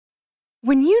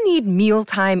When you need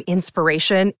mealtime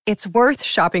inspiration, it's worth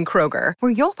shopping Kroger,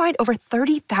 where you'll find over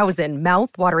 30,000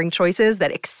 mouth-watering choices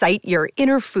that excite your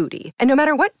inner foodie. And no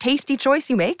matter what tasty choice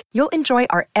you make, you'll enjoy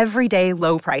our everyday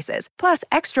low prices, plus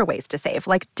extra ways to save,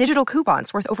 like digital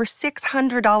coupons worth over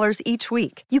 $600 each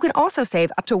week. You can also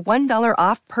save up to $1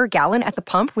 off per gallon at the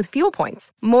pump with fuel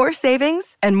points. More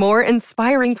savings and more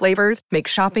inspiring flavors make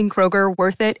shopping Kroger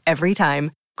worth it every time.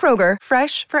 Kroger,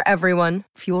 fresh for everyone.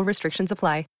 Fuel restrictions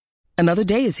apply. Another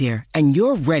day is here, and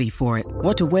you're ready for it.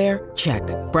 What to wear? Check.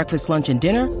 Breakfast, lunch, and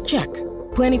dinner? Check.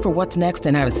 Planning for what's next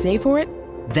and how to save for it?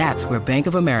 That's where Bank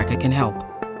of America can help.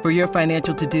 For your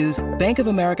financial to-dos, Bank of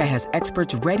America has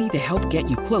experts ready to help get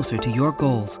you closer to your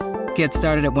goals. Get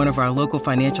started at one of our local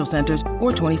financial centers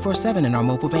or 24/7 in our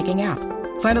mobile banking app.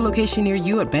 Find a location near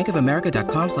you at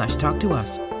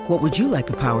bankofamerica.com/talktous. What would you like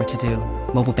the power to do?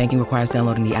 Mobile banking requires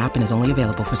downloading the app and is only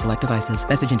available for select devices.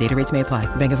 Message and data rates may apply.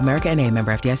 Bank of America N.A.,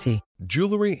 member FDIC.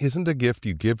 Jewelry isn't a gift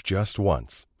you give just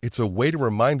once. It's a way to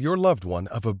remind your loved one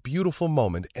of a beautiful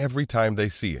moment every time they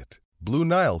see it. Blue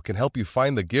Nile can help you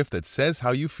find the gift that says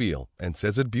how you feel and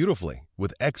says it beautifully,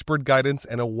 with expert guidance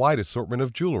and a wide assortment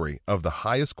of jewelry of the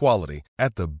highest quality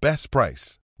at the best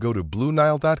price. Go to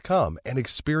BlueNile.com and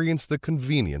experience the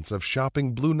convenience of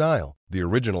shopping Blue Nile, the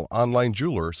original online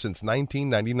jeweler since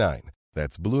 1999.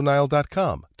 That's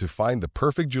BlueNile.com to find the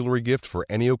perfect jewelry gift for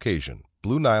any occasion.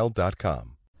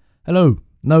 BlueNile.com. Hello.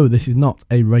 No, this is not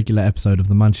a regular episode of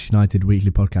the Manchester United Weekly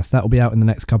Podcast. That will be out in the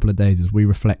next couple of days as we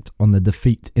reflect on the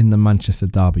defeat in the Manchester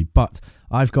derby. But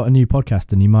I've got a new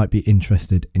podcast and you might be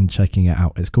interested in checking it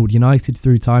out. It's called United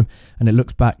Through Time and it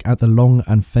looks back at the long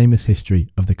and famous history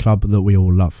of the club that we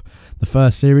all love. The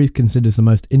first series considers the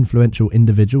most influential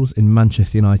individuals in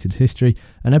Manchester United's history,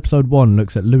 and episode 1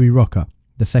 looks at Louis Rocca,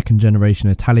 the second generation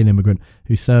Italian immigrant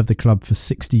who served the club for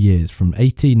 60 years from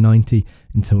 1890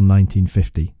 until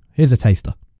 1950. Here's a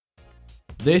taster.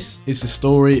 This is the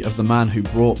story of the man who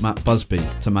brought Matt Busby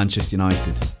to Manchester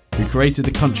United, who created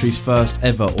the country's first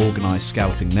ever organised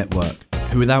scouting network,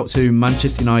 who without whom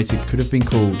Manchester United could have been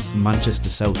called Manchester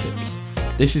Celtic.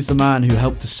 This is the man who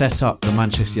helped to set up the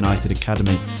Manchester United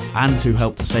Academy and who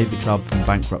helped to save the club from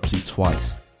bankruptcy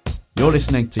twice. You're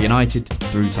listening to United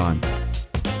Through Time.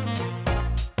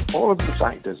 All of the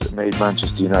factors that made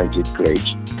Manchester United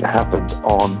great happened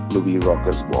on Louis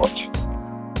Rocca's watch.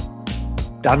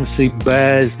 Dancing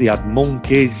bears, they had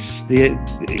monkeys,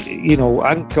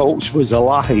 Ancoats was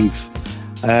alive.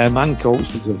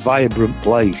 Ancoats was a vibrant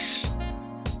place.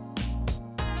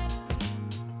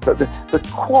 But the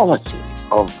quality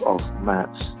of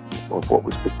what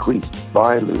was bequeathed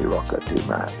by Louis Rocca to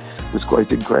Matt was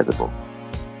quite incredible.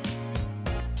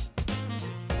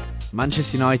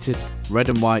 Manchester United, red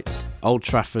and white, Old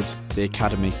Trafford, the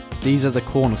Academy. These are the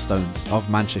cornerstones of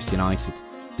Manchester United.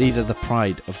 These are the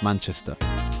pride of Manchester.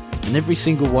 And every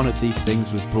single one of these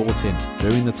things was brought in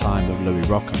during the time of Louis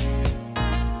Rocca.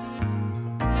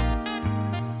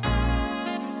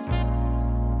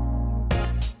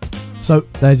 So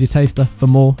there's your taster. For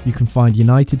more, you can find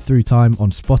United Through Time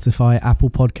on Spotify, Apple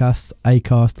Podcasts,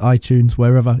 Acast, iTunes,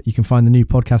 wherever. You can find the new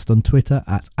podcast on Twitter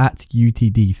at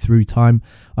UTD Through Time.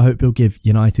 I hope you'll give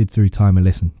United Through Time a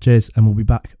listen. Cheers, and we'll be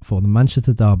back for the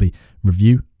Manchester Derby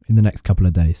review in the next couple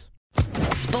of days.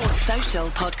 Sports Social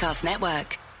Podcast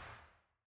Network.